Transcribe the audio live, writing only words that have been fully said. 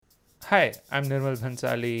Hi, I'm Nirmal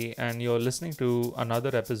Bhansali, and you're listening to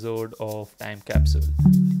another episode of Time Capsule.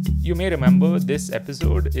 You may remember this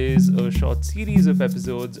episode is a short series of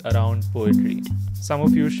episodes around poetry. Some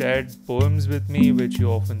of you shared poems with me which you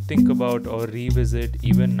often think about or revisit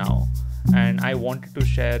even now, and I wanted to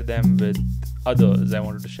share them with others. I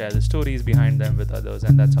wanted to share the stories behind them with others,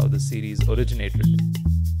 and that's how the series originated.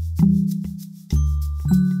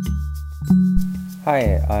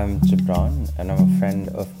 Hi, I'm Gibran and I'm a friend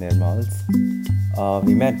of Nirmal's.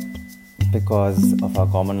 We met because of our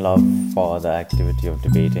common love for the activity of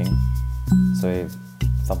debating.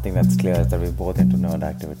 Something that's clear is that we're both into nerd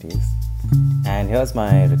activities. And here's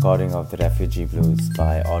my recording of The Refugee Blues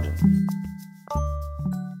by Auden.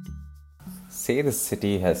 Say the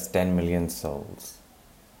city has 10 million souls.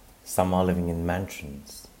 Some are living in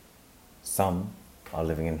mansions. Some are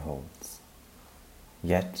living in holes.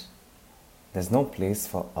 Yet, there's no place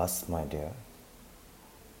for us, my dear.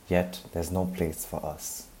 Yet there's no place for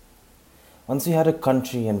us. Once we had a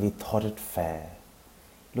country and we thought it fair.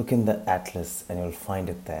 Look in the atlas and you'll find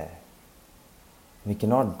it there. We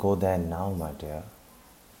cannot go there now, my dear.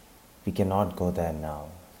 We cannot go there now.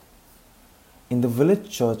 In the village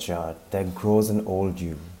churchyard there grows an old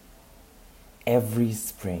yew. Every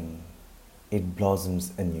spring it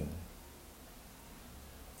blossoms anew.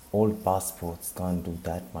 Old passports can't do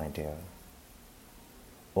that, my dear.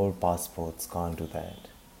 Old passports can't do that.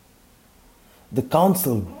 The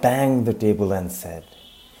council banged the table and said,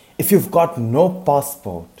 if you've got no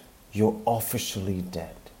passport, you're officially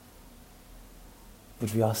dead.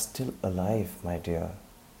 But we are still alive, my dear.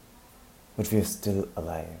 But we are still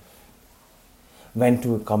alive. Went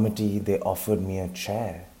to a committee, they offered me a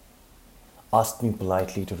chair. Asked me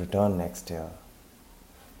politely to return next year.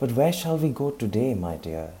 But where shall we go today, my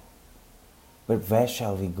dear? But where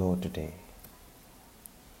shall we go today?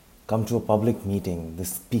 Come to a public meeting, the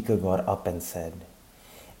speaker got up and said,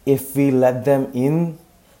 if we let them in,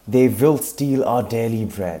 they will steal our daily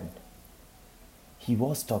bread. He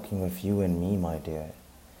was talking of you and me, my dear.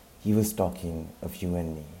 He was talking of you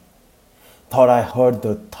and me. Thought I heard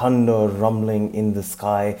the thunder rumbling in the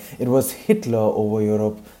sky. It was Hitler over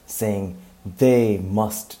Europe saying, they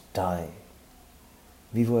must die.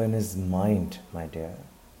 We were in his mind, my dear.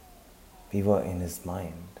 We were in his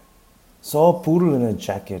mind. Saw a poodle in a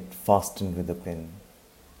jacket fastened with a pin.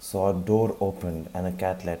 Saw a door opened and a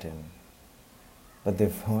cat let in. But they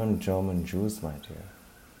weren't German Jews, my dear.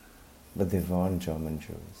 But they weren't German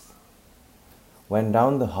Jews. Went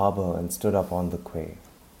down the harbor and stood up on the quay.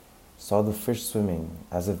 Saw the fish swimming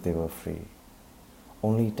as if they were free.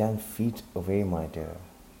 Only 10 feet away, my dear.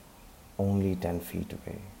 Only 10 feet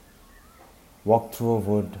away. Walked through a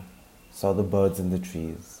wood, saw the birds in the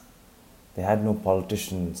trees. They had no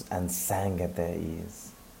politicians and sang at their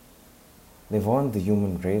ease. They weren't the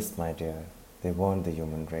human race, my dear. They weren't the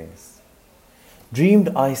human race.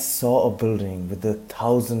 Dreamed I saw a building with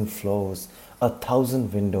 1,000 floors,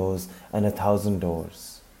 1,000 windows, and 1,000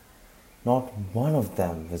 doors. Not one of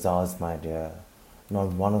them was ours, my dear.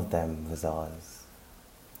 Not one of them was ours.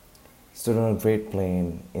 Stood on a great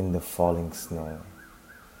plain in the falling snow.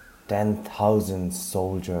 10,000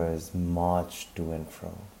 soldiers marched to and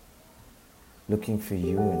fro. Looking for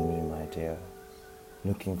you and me, my dear.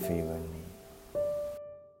 Looking for you and me.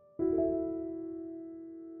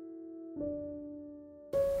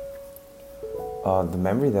 The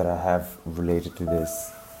memory that I have related to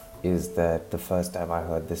this is that the first time I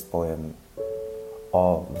heard this poem,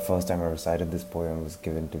 or the first time I recited this poem, was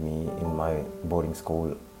given to me in my boarding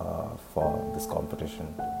school for this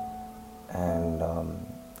competition. And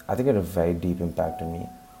I think it had a very deep impact on me.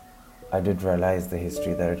 I did realize the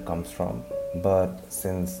history that it comes from, but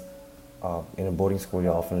since in a boarding school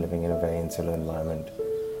you're often living in a very insular environment,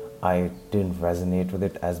 I didn't resonate with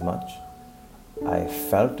it as much. I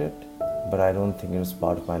felt it, but I don't think it was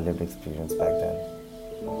part of my lived experience back then.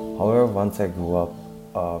 However, once I grew up,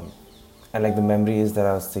 and like the memory is that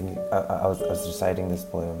I was singing, I was reciting this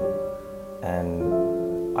poem,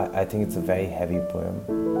 and I think it's a very heavy poem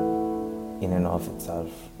in and of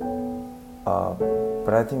itself.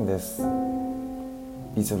 But I think this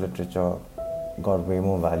piece of literature got way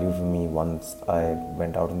more value for me once I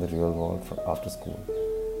went out in the real world after school.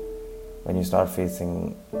 When you start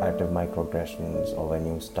facing active microaggressions, or when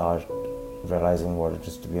you start realizing what it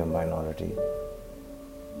is to be a minority.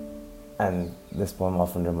 And this poem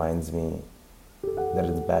often reminds me that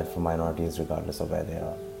it's bad for minorities regardless of where they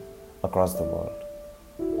are, across the world.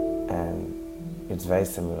 And it's very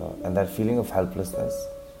similar. And that feeling of helplessness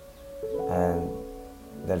and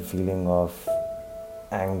that feeling of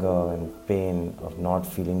anger and pain of not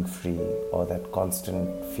feeling free, or that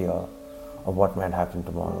constant fear of what might happen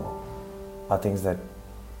tomorrow, are things that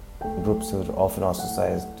groups who are often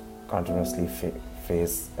ostracized continuously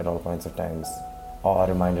face at all points of times or are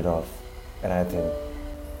reminded of. And I think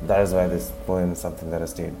that is why this poem is something that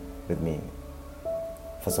has stayed with me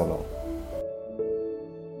for so long.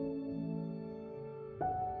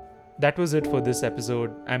 That was it for this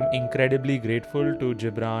episode. I'm incredibly grateful to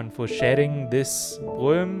Gibran for sharing this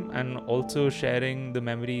poem and also sharing the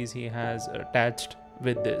memories he has attached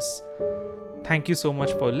with this. Thank you so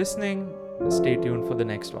much for listening. Stay tuned for the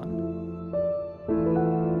next one.